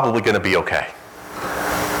 you're probably going to be okay.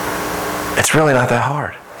 It's really not that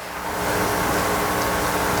hard.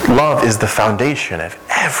 Love is the foundation of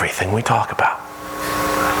everything we talk about.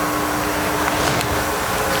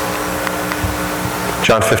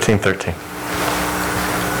 John 15:13.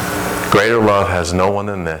 Greater love has no one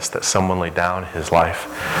than this, that someone lay down his life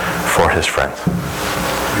for his friends.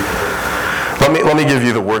 Let me give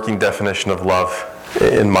you the working definition of love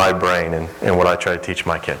in my brain and what I try to teach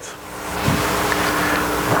my kids.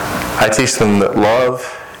 I teach them that love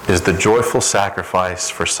is the joyful sacrifice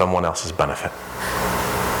for someone else's benefit.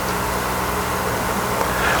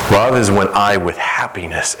 Love is when I, with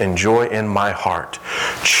happiness and joy in my heart,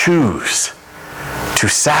 choose to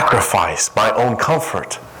sacrifice my own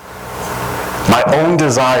comfort, my own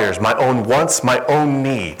desires, my own wants, my own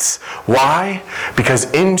needs. Why?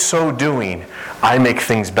 Because in so doing, I make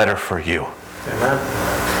things better for you. Amen.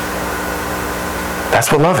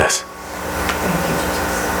 That's what love is.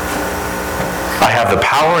 I have the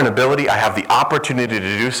power and ability, I have the opportunity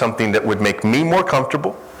to do something that would make me more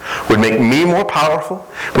comfortable, would make me more powerful,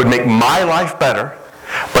 would make my life better,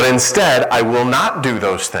 but instead I will not do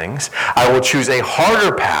those things. I will choose a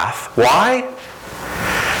harder path. Why?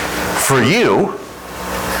 For you,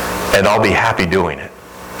 and I'll be happy doing it.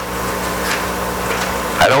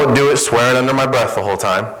 I don't do it swearing under my breath the whole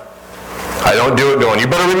time. I don't do it going, you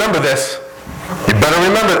better remember this. You better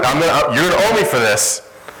remember, you're going to owe me for this.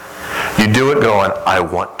 You do it going, I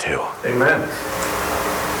want to. Amen.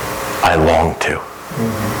 I long to.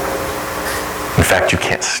 In fact, you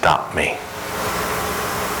can't stop me.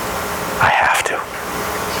 I have to.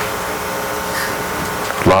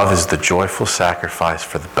 Love is the joyful sacrifice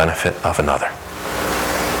for the benefit of another.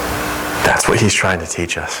 That's what he's trying to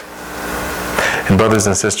teach us. And brothers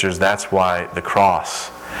and sisters, that's why the cross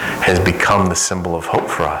has become the symbol of hope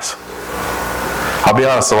for us. I'll be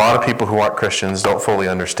honest, a lot of people who aren't Christians don't fully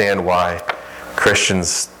understand why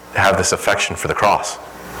Christians have this affection for the cross.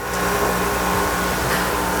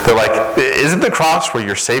 They're like, isn't the cross where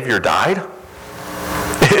your Savior died?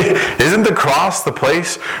 Isn't the cross the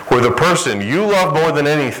place where the person you love more than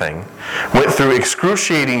anything went through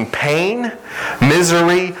excruciating pain,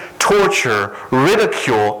 misery, torture,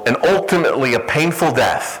 ridicule, and ultimately a painful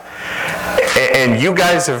death? And you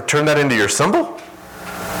guys have turned that into your symbol?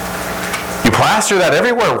 You plaster that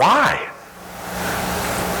everywhere. Why?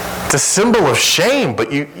 It's a symbol of shame,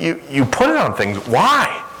 but you put it on things.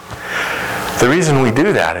 Why? The reason we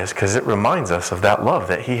do that is because it reminds us of that love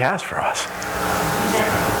that he has for us.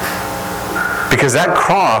 Because that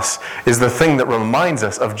cross is the thing that reminds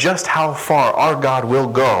us of just how far our God will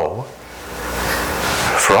go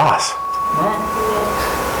for us.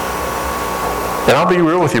 And I'll be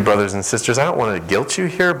real with you, brothers and sisters. I don't want to guilt you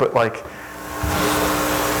here, but like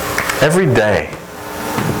every day,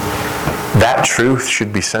 that truth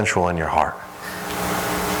should be central in your heart.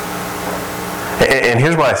 And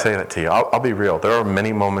here's why I say that to you. I'll be real. There are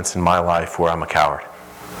many moments in my life where I'm a coward.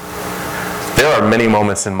 There are many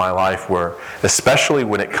moments in my life where, especially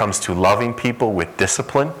when it comes to loving people with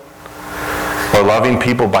discipline, or loving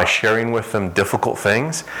people by sharing with them difficult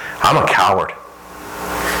things, I'm a coward.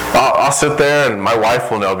 I'll sit there and my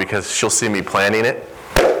wife will know because she'll see me planning it.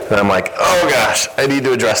 And I'm like, oh gosh, I need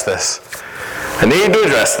to address this. I need to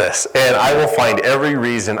address this. And I will find every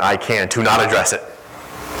reason I can to not address it.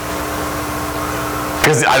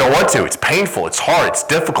 Because I don't want to. It's painful. It's hard. It's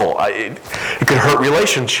difficult. It could hurt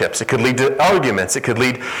relationships. It could lead to arguments. It could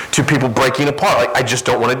lead to people breaking apart. I just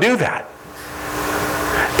don't want to do that.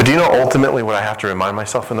 But do you know ultimately what I have to remind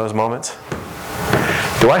myself in those moments?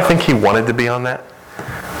 Do I think he wanted to be on that?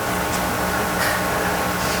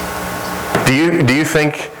 Do you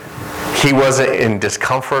think he wasn't in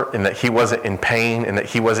discomfort and that he wasn't in pain and that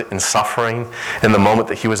he wasn't in suffering in the moment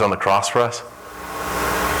that he was on the cross for us?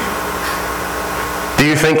 Do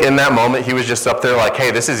you think in that moment he was just up there like, hey,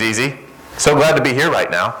 this is easy. So glad to be here right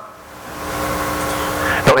now.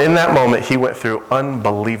 No, in that moment he went through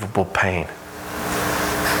unbelievable pain.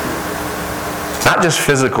 Not just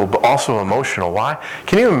physical, but also emotional. Why?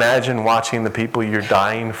 Can you imagine watching the people you're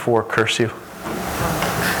dying for curse you?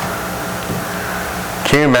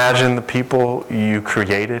 Can you imagine the people you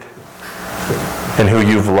created and who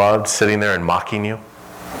you've loved sitting there and mocking you?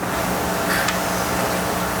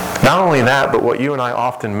 Not only that, but what you and I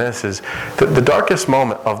often miss is that the darkest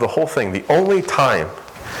moment of the whole thing, the only time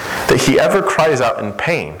that he ever cries out in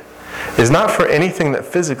pain, is not for anything that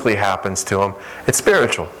physically happens to him, it's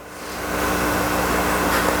spiritual.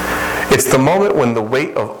 It's the moment when the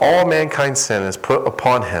weight of all mankind's sin is put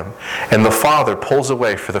upon him and the Father pulls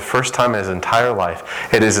away for the first time in his entire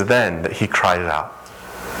life. It is then that he cried it out.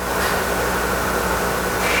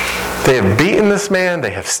 They have beaten this man, they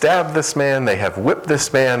have stabbed this man, they have whipped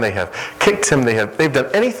this man, they have kicked him, they've done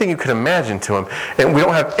anything you could imagine to him, and we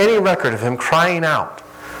don't have any record of him crying out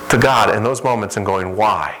to God in those moments and going,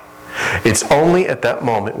 why? It's only at that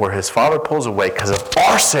moment where his Father pulls away because of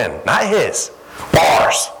our sin, not his,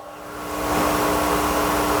 ours.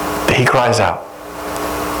 He cries out,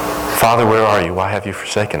 Father, where are you? Why have you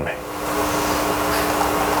forsaken me?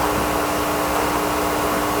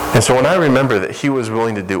 And so when I remember that he was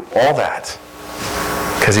willing to do all that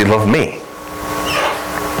because he loved me,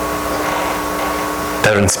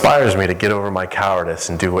 that inspires me to get over my cowardice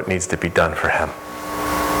and do what needs to be done for him.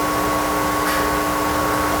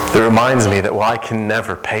 It reminds me that, well, I can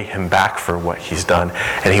never pay him back for what he's done,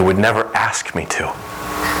 and he would never ask me to.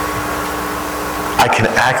 I can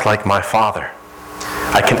act like my Father.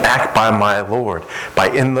 I can act by my Lord by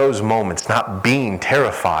in those moments not being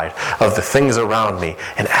terrified of the things around me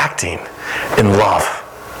and acting in love.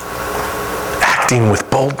 Acting with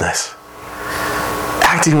boldness.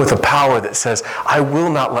 Acting with a power that says, I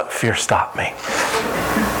will not let fear stop me.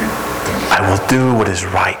 I will do what is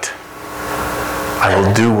right. I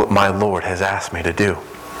will do what my Lord has asked me to do.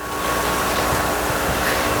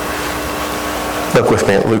 Look with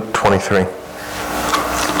me at Luke 23.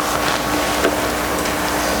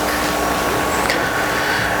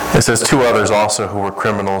 It says, 2 others also who were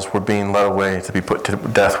criminals were being led away to be put to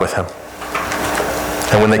death with him.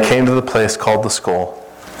 And when they came to the place called the Skull,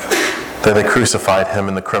 there they crucified him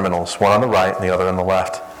and the criminals, one on the right and the other on the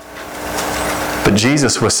left. But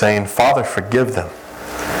Jesus was saying, Father, forgive them,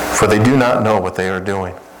 for they do not know what they are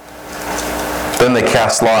doing. Then they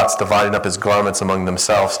cast lots, dividing up his garments among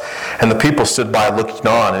themselves. And the people stood by looking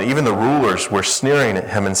on, and even the rulers were sneering at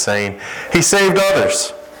him and saying, He saved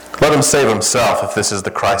others. Let him save himself if this is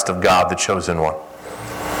the Christ of God, the chosen one.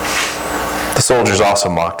 The soldiers also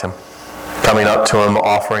mocked him, coming up to him,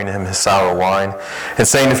 offering him his sour wine, and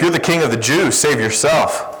saying, If you're the king of the Jews, save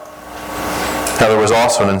yourself. Now there was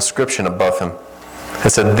also an inscription above him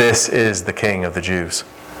that said, This is the King of the Jews.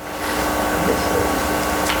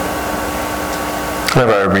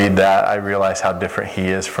 Whenever I read that, I realize how different he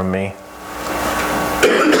is from me.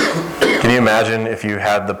 Can you imagine if you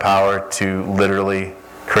had the power to literally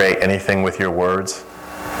create anything with your words?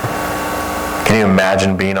 Can you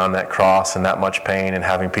imagine being on that cross in that much pain and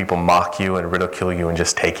having people mock you and ridicule you and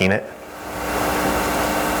just taking it?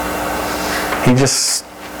 He just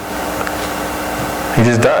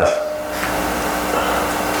does.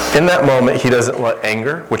 In that moment, he doesn't let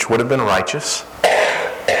anger, which would have been righteous.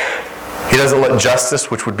 He doesn't let justice,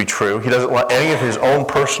 which would be true. He doesn't let any of his own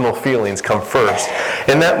personal feelings come first.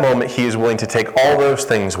 In that moment, he is willing to take all those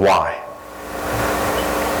things. Why?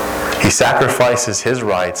 He sacrifices his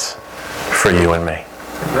rights for you and me.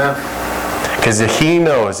 Because he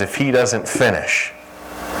knows if he doesn't finish,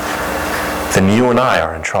 then you and I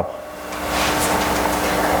are in trouble.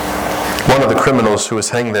 One of the criminals who was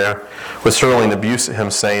hanged there was hurling abuse at him,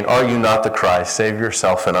 saying, Are you not the Christ? Save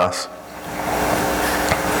yourself and us.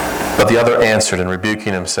 But the other answered and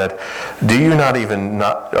rebuking him said, Do you not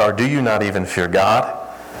even fear God,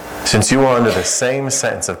 since you are under the same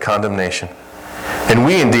sentence of condemnation? And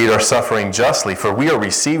we indeed are suffering justly, for we are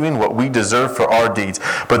receiving what we deserve for our deeds.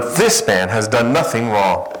 But this man has done nothing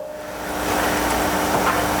wrong.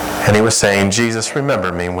 And he was saying, Jesus,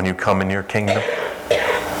 remember me when you come in your kingdom.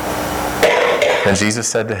 And Jesus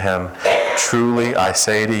said to him, Truly I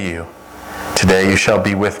say to you, today you shall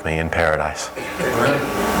be with me in paradise.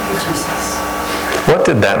 What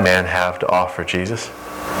did that man have to offer Jesus?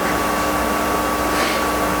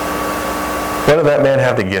 What did that man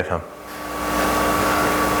have to give him?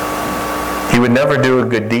 He would never do a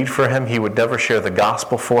good deed for him. He would never share the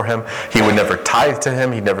gospel for him. He would never tithe to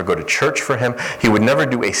him. He'd never go to church for him. He would never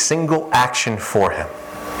do a single action for him.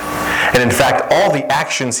 And in fact, all the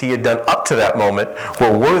actions he had done up to that moment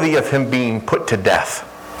were worthy of him being put to death.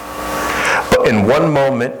 But in one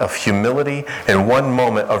moment of humility, in one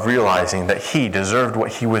moment of realizing that he deserved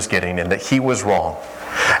what he was getting and that he was wrong,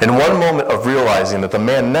 in one moment of realizing that the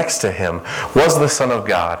man next to him was the Son of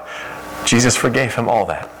God, Jesus forgave him all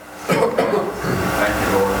that.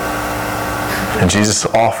 And Jesus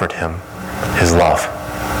offered him his love.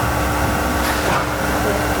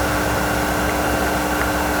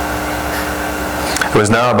 It was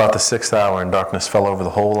now about the 6th hour, and darkness fell over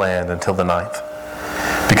the whole land until the 9th,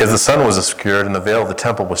 because the sun was obscured and the veil of the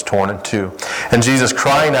temple was torn in two. And Jesus,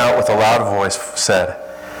 crying out with a loud voice, said,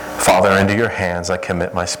 "Father, into your hands I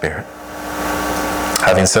commit my spirit."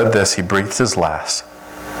 Having said this, he breathed his last.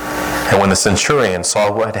 And when the centurion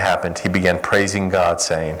saw what had happened, he began praising God,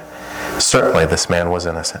 saying, "Certainly this man was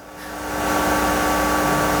innocent."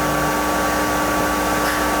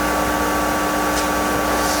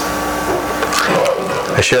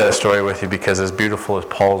 I share that story with you because as beautiful as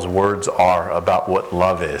Paul's words are about what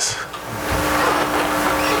love is,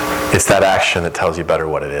 it's that action that tells you better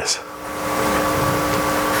what it is.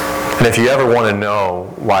 And if you ever want to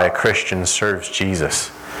know why a Christian serves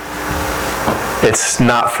Jesus, it's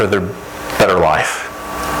not for their better life.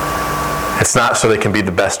 It's not so they can be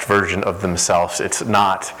the best version of themselves. It's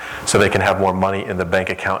not so they can have more money in the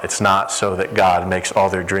bank account. It's not so that God makes all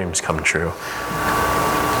their dreams come true.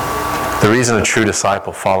 The reason a true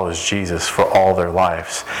disciple follows Jesus for all their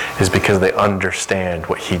lives is because they understand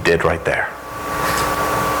what he did right there.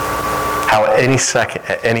 How at any second,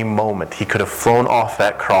 at any moment, he could have flown off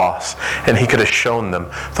that cross and he could have shown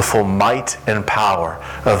them the full might and power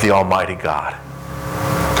of the Almighty God.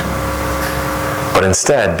 But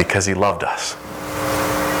instead, because he loved us,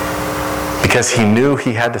 because he knew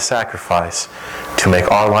he had to sacrifice to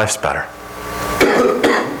make our lives better,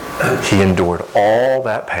 he endured all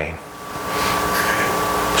that pain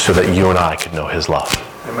so that you and I could know his love.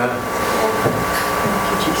 Amen.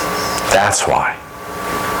 That's why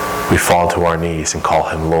we fall to our knees and call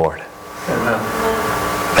him Lord. Amen.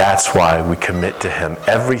 That's why we commit to him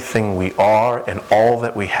everything we are and all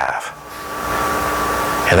that we have.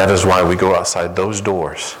 And that is why we go outside those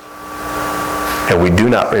doors and we do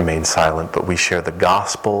not remain silent, but we share the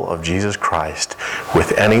gospel of Jesus Christ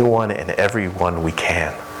with anyone and everyone we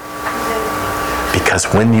can. Because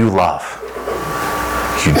when you love,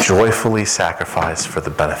 you joyfully sacrifice for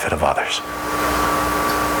the benefit of others.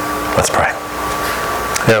 Let's pray.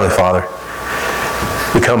 Heavenly Father,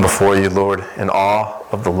 we come before you, Lord, in awe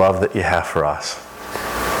of the love that you have for us.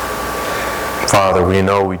 Father, we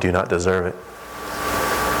know we do not deserve it,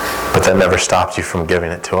 but that never stopped you from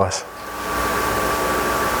giving it to us.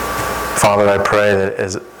 Father, I pray that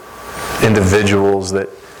as individuals that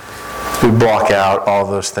we block out all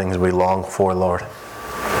those things we long for, Lord.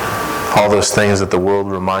 All those things that the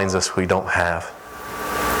world reminds us we don't have.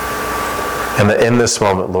 And that in this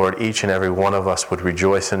moment, Lord, each and every one of us would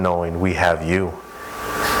rejoice in knowing we have you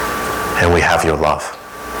and we have your love.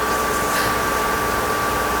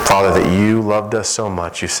 Father, that you loved us so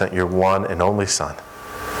much, you sent your one and only Son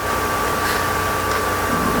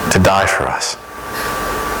to die for us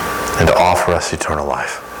and to offer us eternal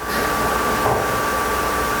life.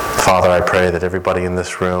 Father, I pray that everybody in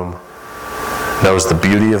this room knows the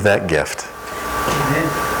beauty of that gift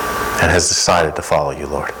and has decided to follow you,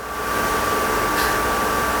 Lord.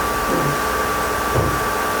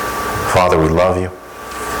 Father, we love you,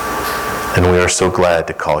 and we are so glad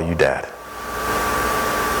to call you Dad.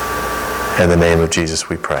 In the name of Jesus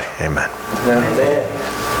we pray. Amen.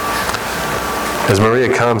 As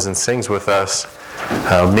Maria comes and sings with us,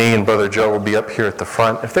 me and Brother Joe will be up here at the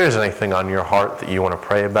front. If there's anything on your heart that you want to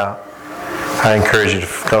pray about, I encourage you to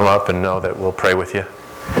come up and know that we'll pray with you.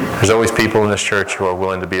 There's always people in this church who are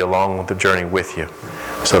willing to be along the journey with you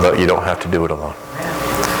so that you don't have to do it alone.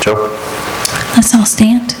 Joe? Let's all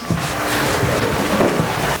stand.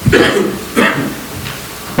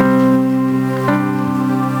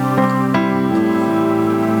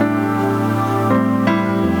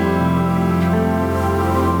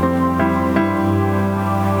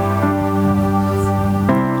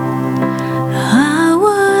 I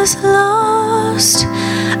was lost,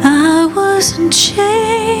 I was in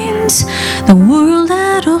chains, the world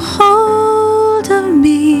had a hold of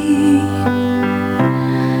me.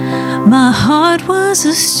 My heart was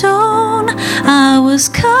a stone, I was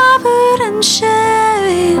covered in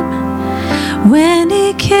shame when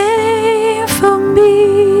he came for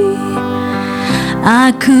me.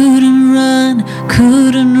 I couldn't run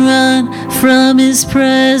from His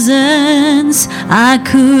presence. I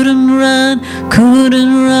couldn't run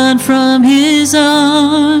from His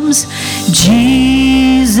arms.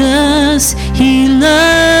 Jesus, He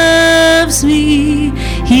loves me.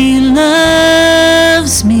 He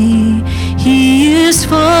loves me. He is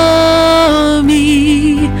for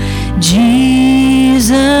me.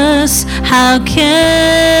 Jesus, how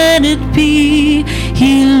can it be?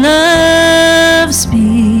 He loves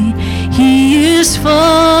me. He is for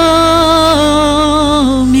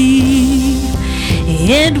me.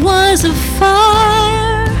 It was a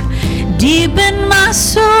fire deep in my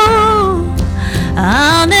soul.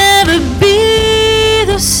 I'll never be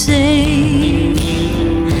the same.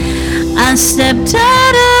 I stepped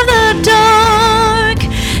out of the dark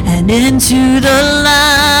and into the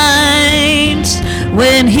light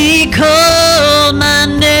when He called my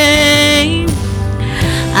name.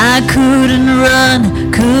 I couldn't run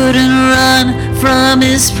from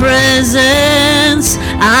His presence.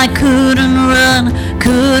 I couldn't run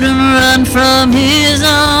from His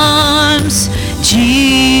arms.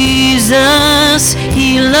 Jesus,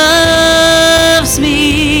 He loves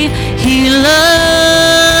me. He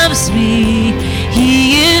loves me.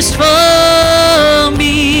 He is for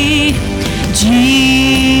me.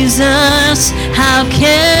 Jesus, how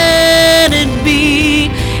can it be?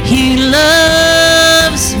 He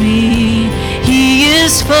loves me. He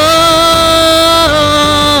is for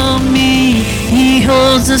me. He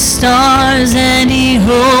holds the stars and He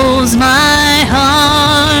holds my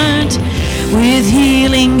heart with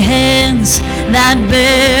healing hands that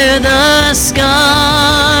bear the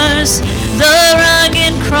scars. The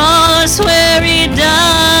rugged cross where He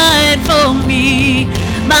died for me.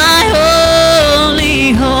 My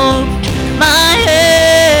only hope, my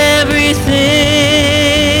everything.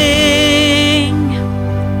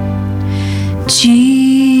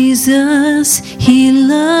 Jesus, He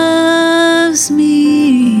loves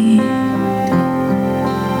me.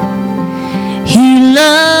 He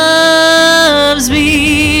loves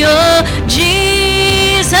me. Oh,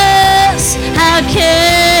 Jesus, how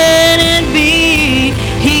can it be?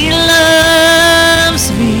 He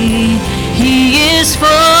loves me. He is for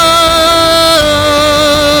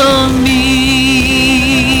me.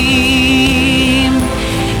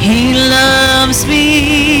 He loves me.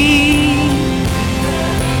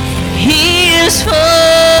 He is for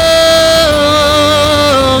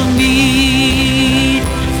me.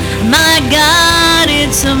 My God,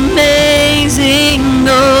 it's amazing.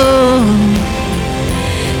 Oh,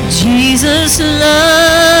 Jesus loves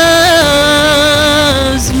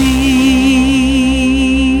me.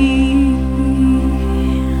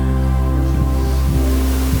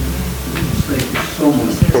 Thank you so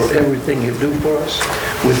much for everything you do for us.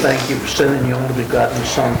 We thank You for sending Your only begotten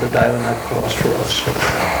Son to die on that cross for us.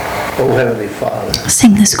 Oh, Heavenly Father.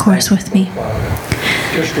 Sing this chorus with me. Father,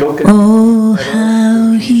 just look at Oh,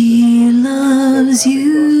 how He loves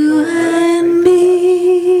you and You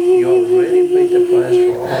me. already paid the price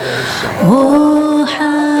for all our sins. Oh,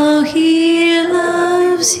 how He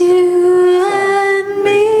loves you and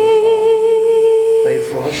me. Paid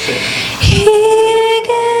for our sins. He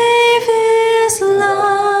gave His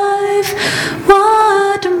life.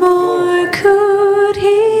 What more could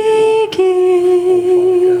He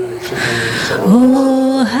give?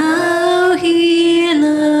 Oh, how He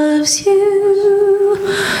loves you.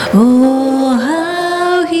 Oh,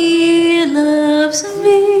 how He loves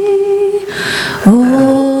me.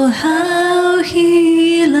 Oh, how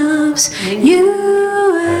He loves you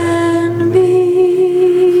and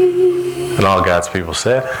me. And all God's people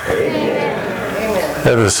said.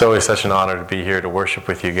 It was always such an honor to be here to worship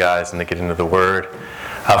with you guys and to get into the Word.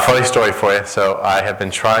 Funny story for you. So I have been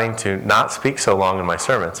trying to not speak so long in my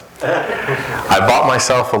sermons. I bought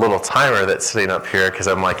myself a little timer that's sitting up here because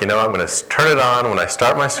I'm like, I'm going to turn it on when I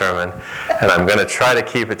start my sermon, and I'm going to try to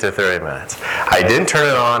keep it to 30 minutes. I didn't turn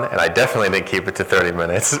it on, and I definitely didn't keep it to 30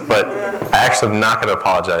 minutes, but I actually am not going to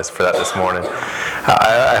apologize for that this morning.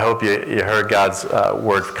 I hope you heard God's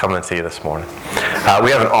word coming to you this morning.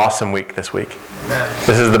 We have an awesome week this week.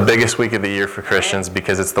 This is the biggest week of the year for Christians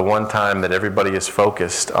because it's the one time that everybody is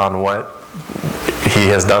focused on what He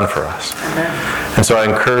has done for us. And so I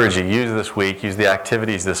encourage you, use this week, use the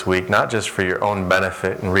activities this week, not just for your own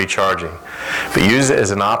benefit and recharging, but use it as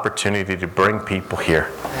an opportunity to bring people here.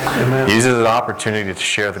 Amen. Use it as an opportunity to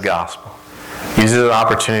share the gospel. Use it as an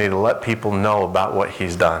opportunity to let people know about what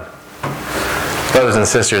He's done. Brothers and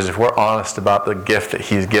sisters, if we're honest about the gift that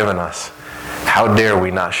He's given us, how dare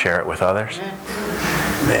we not share it with others?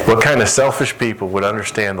 What kind of selfish people would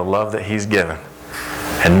understand the love that He's given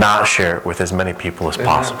and not share it with as many people as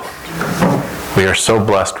possible? We are so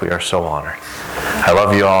blessed. We are so honored. I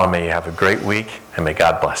love you all, and may you have a great week, and may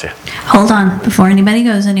God bless you. Hold on, before anybody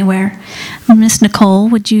goes anywhere. Miss Nicole,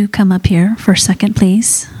 would you come up here for a second,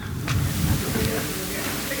 please?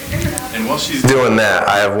 And while she's doing that,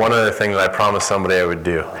 I have one other thing that I promised somebody I would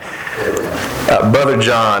do. Brother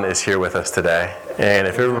John is here with us today, and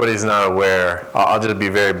if everybody's not aware, I'll just be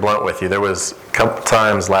very blunt with you. There was a couple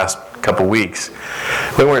times last couple weeks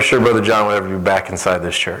we weren't sure Brother John would ever be back inside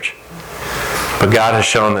this church. But God has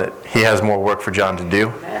shown that He has more work for John to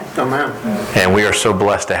do, Amen. and we are so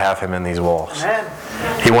blessed to have him in these walls.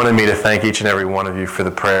 He wanted me to thank each and every one of you for the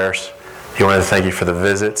prayers. He wanted to thank you for the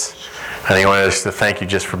visits. And he wanted us to thank you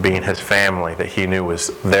just for being his family that he knew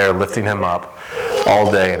was there lifting him up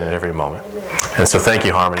all day and at every moment. And so thank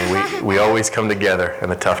you, Harmony. We always come together in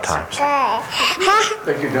the tough times.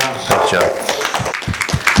 Thank you, John. Thanks, John.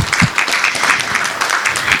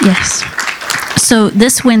 Yes. So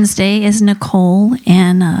this Wednesday is Nicole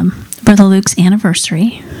and Brother Luke's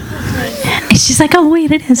anniversary. And she's like, oh,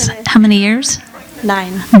 wait, it is. How many years?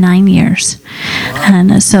 9. 9 years.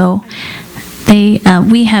 And so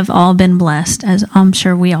we have all been blessed, as I'm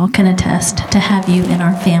sure we all can attest, to have you in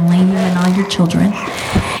our family, you and all your children.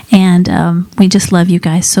 And we just love you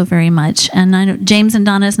guys so very much. And I know James and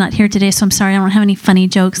Donna is not here today, so I'm sorry I don't have any funny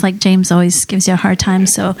jokes like James always gives you a hard time.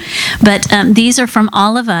 But these are from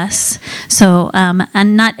all of us. So,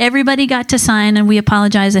 and not everybody got to sign, and we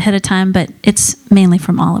apologize ahead of time, but it's mainly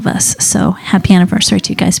from all of us. So happy anniversary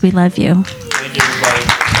to you guys. We love you. Thank you, everybody.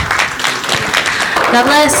 God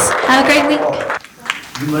bless. Have a great week.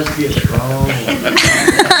 You must be a strong... All right,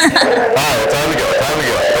 time to go.